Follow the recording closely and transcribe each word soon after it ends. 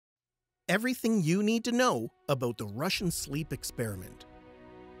everything you need to know about the Russian sleep experiment.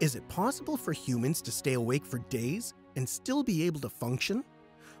 Is it possible for humans to stay awake for days and still be able to function?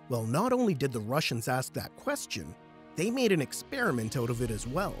 Well, not only did the Russians ask that question, they made an experiment out of it as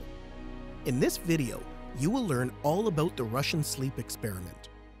well. In this video, you will learn all about the Russian sleep experiment.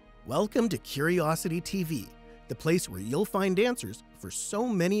 Welcome to Curiosity TV, the place where you'll find answers for so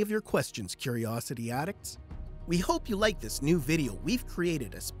many of your questions, Curiosity Addicts. We hope you like this new video we've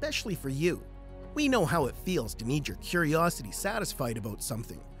created especially for you. We know how it feels to need your curiosity satisfied about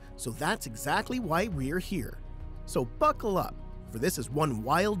something, so that's exactly why we're here. So buckle up, for this is one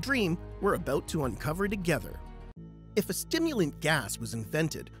wild dream we're about to uncover together. If a stimulant gas was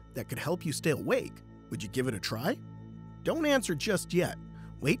invented that could help you stay awake, would you give it a try? Don't answer just yet.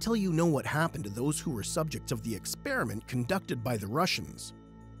 Wait till you know what happened to those who were subjects of the experiment conducted by the Russians.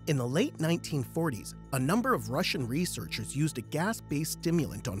 In the late 1940s, a number of Russian researchers used a gas-based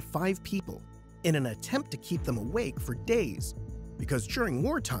stimulant on 5 people in an attempt to keep them awake for days, because during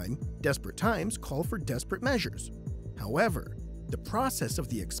wartime, desperate times call for desperate measures. However, the process of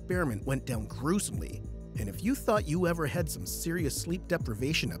the experiment went down gruesomely, and if you thought you ever had some serious sleep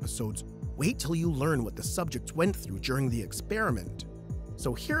deprivation episodes, wait till you learn what the subjects went through during the experiment.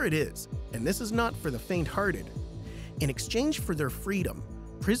 So here it is, and this is not for the faint-hearted. In exchange for their freedom,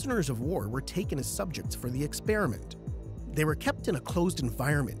 prisoners of war were taken as subjects for the experiment. They were kept in a closed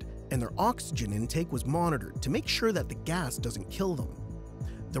environment, and their oxygen intake was monitored to make sure that the gas doesn't kill them.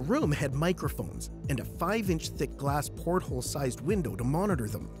 The room had microphones and a 5-inch thick glass porthole-sized window to monitor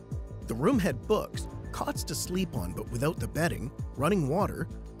them. The room had books, cots to sleep on but without the bedding, running water,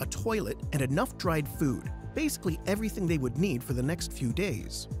 a toilet, and enough dried food, basically everything they would need for the next few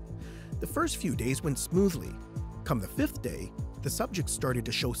days. The first few days went smoothly. Come the 5th day, the subjects started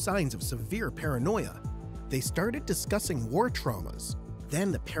to show signs of severe paranoia. They started discussing war traumas.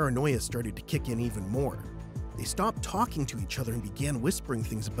 Then the paranoia started to kick in even more. They stopped talking to each other and began whispering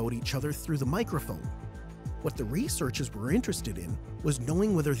things about each other through the microphone. What the researchers were interested in was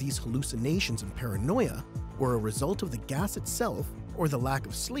knowing whether these hallucinations and paranoia were a result of the gas itself or the lack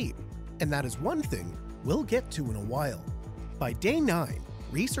of sleep, and that is one thing we'll get to in a while. By day 9,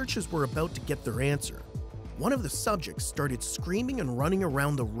 researchers were about to get their answer. One of the subjects started screaming and running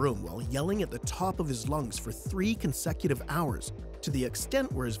around the room while yelling at the top of his lungs for 3 consecutive hours, to the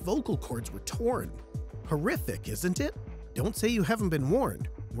extent where his vocal cords were torn. Horrific, isn't it? Don't say you haven't been warned.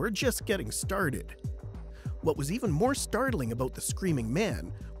 We're just getting started. What was even more startling about the screaming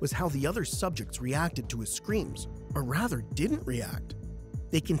man was how the other subjects reacted to his screams, or rather didn't react.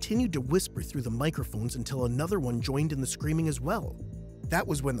 They continued to whisper through the microphones until another one joined in the screaming as well. That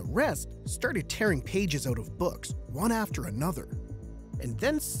was when the rest started tearing pages out of books, one after another. And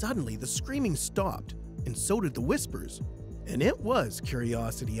then suddenly the screaming stopped, and so did the whispers. And it was,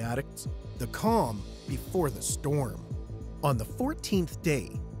 Curiosity Addicts, the calm before the storm. On the 14th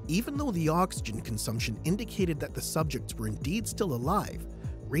day, even though the oxygen consumption indicated that the subjects were indeed still alive,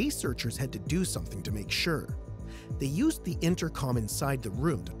 researchers had to do something to make sure. They used the intercom inside the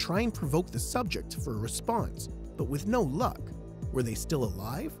room to try and provoke the subjects for a response, but with no luck. Were they still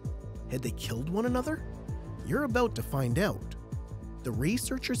alive? Had they killed one another? You're about to find out. The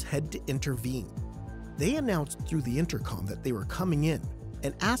researchers had to intervene. They announced through the intercom that they were coming in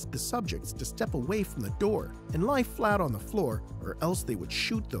and asked the subjects to step away from the door and lie flat on the floor, or else they would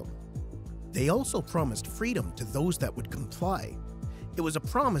shoot them. They also promised freedom to those that would comply. It was a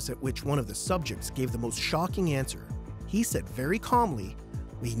promise at which one of the subjects gave the most shocking answer. He said very calmly,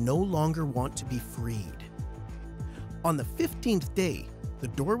 "We no longer want to be freed." On the 15th day, the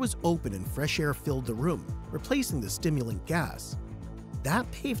door was open and fresh air filled the room, replacing the stimulant gas.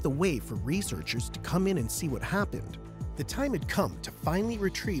 That paved the way for researchers to come in and see what happened. The time had come to finally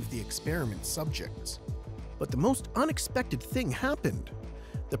retrieve the experiment subjects. But the most unexpected thing happened.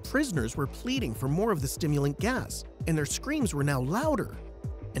 The prisoners were pleading for more of the stimulant gas, and their screams were now louder.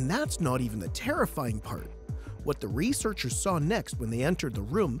 And that's not even the terrifying part. What the researchers saw next when they entered the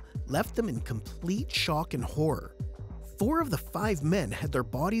room left them in complete shock and horror. 4 of the 5 men had their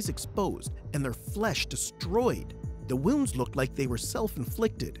bodies exposed and their flesh destroyed. The wounds looked like they were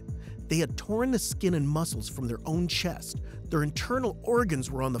self-inflicted. They had torn the skin and muscles from their own chest. Their internal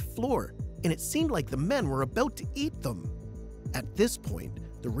organs were on the floor, and it seemed like the men were about to eat them. At this point,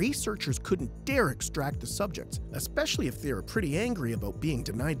 the researchers couldn't dare extract the subjects, especially if they were pretty angry about being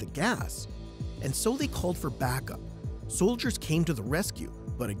denied the gas. And so they called for backup. Soldiers came to the rescue,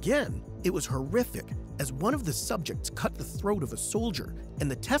 but again, it was horrific, as one of the subjects cut the throat of a soldier and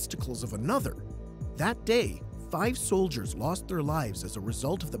the testicles of another. That day, 5 soldiers lost their lives as a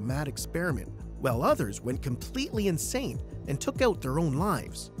result of the mad experiment, while others went completely insane and took out their own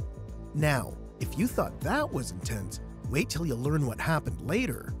lives. Now, if you thought that was intense, wait till you learn what happened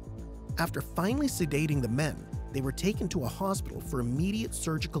later. After finally sedating the men, they were taken to a hospital for immediate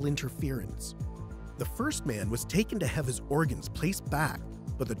surgical interference. The first man was taken to have his organs placed back,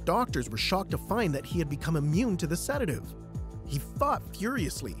 but the doctors were shocked to find that he had become immune to the sedative. He fought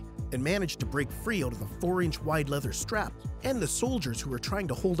furiously and managed to break free out of the 4-inch wide leather strap and the soldiers who were trying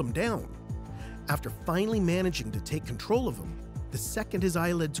to hold him down. After finally managing to take control of him, the second his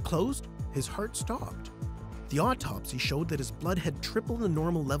eyelids closed, his heart stopped. The autopsy showed that his blood had tripled the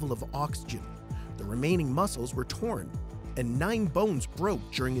normal level of oxygen, the remaining muscles were torn, and 9 bones broke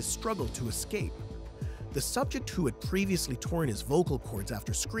during his struggle to escape. The subject, who had previously torn his vocal cords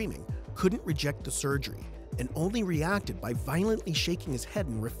after screaming, couldn't reject the surgery and only reacted by violently shaking his head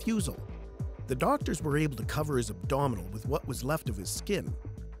in refusal. The doctors were able to cover his abdominal with what was left of his skin,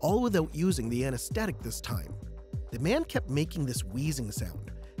 all without using the anesthetic this time. The man kept making this wheezing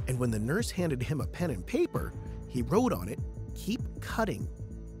sound, and when the nurse handed him a pen and paper, he wrote on it, "Keep cutting."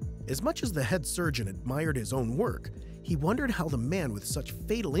 As much as the head surgeon admired his own work, he wondered how the man with such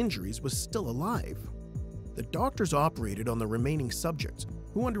fatal injuries was still alive. The doctors operated on the remaining subjects,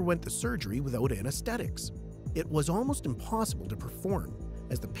 who underwent the surgery without anesthetics. It was almost impossible to perform,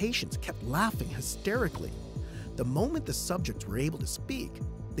 as the patients kept laughing hysterically. The moment the subjects were able to speak,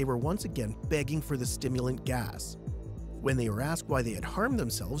 they were once again begging for the stimulant gas. When they were asked why they had harmed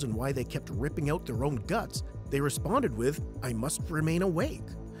themselves and why they kept ripping out their own guts, they responded with, "I must remain awake."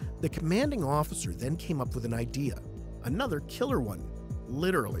 The commanding officer then came up with an idea, another killer one,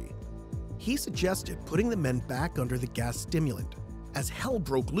 literally. He suggested putting the men back under the gas stimulant, as hell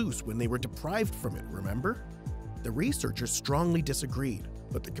broke loose when they were deprived from it, remember? The researchers strongly disagreed,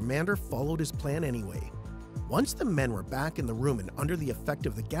 but the commander followed his plan anyway. Once the men were back in the room and under the effect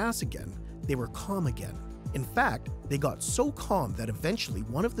of the gas again, they were calm again. In fact, they got so calm that eventually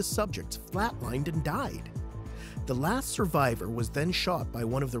one of the subjects flatlined and died. The last survivor was then shot by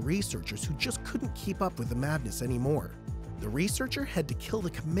one of the researchers who just couldn't keep up with the madness anymore. The researcher had to kill the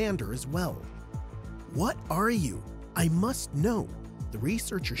commander as well. "What are you? I must know," the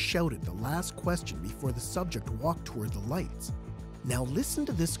researcher shouted the last question before the subject walked toward the lights. Now listen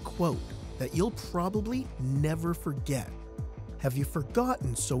to this quote that you'll probably never forget. "Have you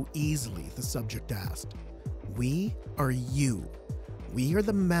forgotten so easily?" the subject asked. "We are you. We are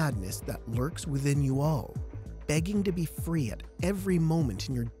the madness that lurks within you all, begging to be free at every moment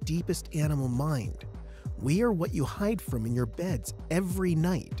in your deepest animal mind. We are what you hide from in your beds every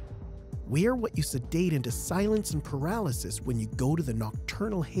night. We are what you sedate into silence and paralysis when you go to the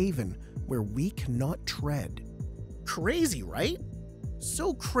nocturnal haven where we cannot tread." Crazy, right?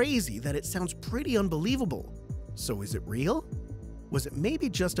 So crazy that it sounds pretty unbelievable. So is it real? Was it maybe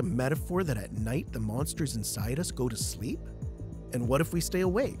just a metaphor that at night the monsters inside us go to sleep? And what if we stay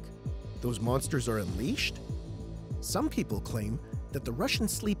awake? Those monsters are unleashed? Some people claim that the Russian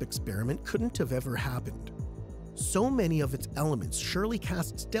sleep experiment couldn't have ever happened. So many of its elements surely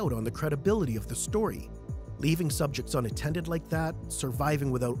casts doubt on the credibility of the story. Leaving subjects unattended like that,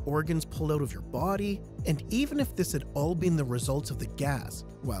 surviving without organs pulled out of your body, and even if this had all been the results of the gas,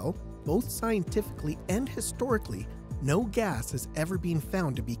 well, both scientifically and historically, no gas has ever been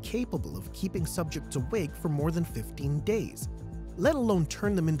found to be capable of keeping subjects awake for more than 15 days, let alone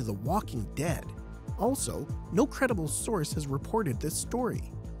turn them into the walking dead. Also, no credible source has reported this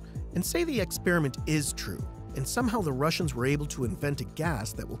story. And say the experiment is true, and somehow the Russians were able to invent a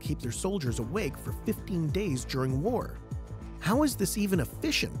gas that will keep their soldiers awake for 15 days during war. How is this even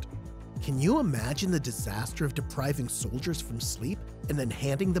efficient? Can you imagine the disaster of depriving soldiers from sleep and then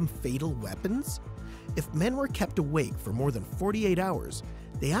handing them fatal weapons? If men were kept awake for more than 48 hours,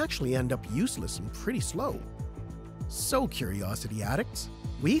 they actually end up useless and pretty slow. So, curiosity addicts,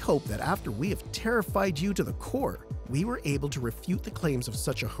 we hope that after we have terrified you to the core, we were able to refute the claims of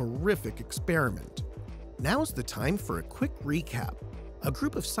such a horrific experiment. Now's the time for a quick recap. A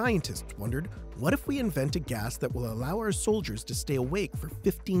group of scientists wondered, what if we invent a gas that will allow our soldiers to stay awake for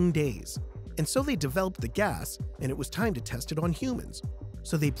 15 days? And so they developed the gas, and it was time to test it on humans.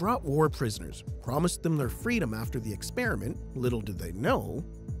 So they brought war prisoners, promised them their freedom after the experiment, little did they know,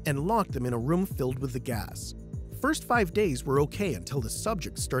 and locked them in a room filled with the gas. First 5 days were okay until the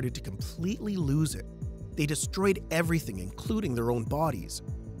subjects started to completely lose it. They destroyed everything, including their own bodies.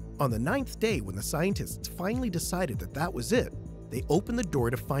 On the 9th day, when the scientists finally decided that that was it, they opened the door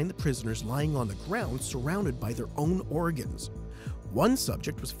to find the prisoners lying on the ground surrounded by their own organs. One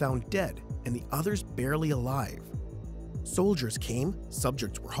subject was found dead, and the others barely alive. Soldiers came,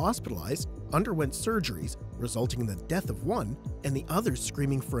 subjects were hospitalized, underwent surgeries, resulting in the death of one, and the others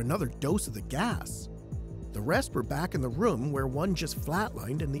screaming for another dose of the gas. The The rest were back in the room where one just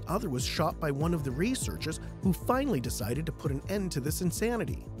flatlined and the other was shot by one of the researchers who finally decided to put an end to this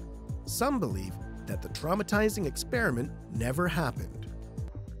insanity. Some believe that the traumatizing experiment never happened.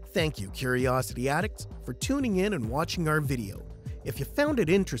 Thank you, Curiosity Addicts, for tuning in and watching our video. If you found it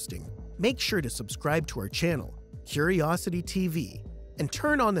interesting, make sure to subscribe to our channel, Curiosity TV, and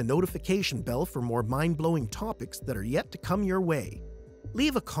turn on the notification bell for more mind-blowing topics that are yet to come your way.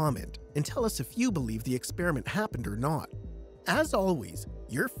 Leave a comment and tell us if you believe the experiment happened or not. As always,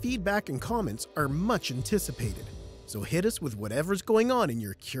 your feedback and comments are much anticipated, so hit us with whatever's going on in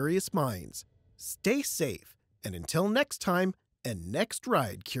your curious minds. Stay safe, and until next time and next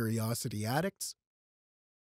ride, Curiosity Addicts.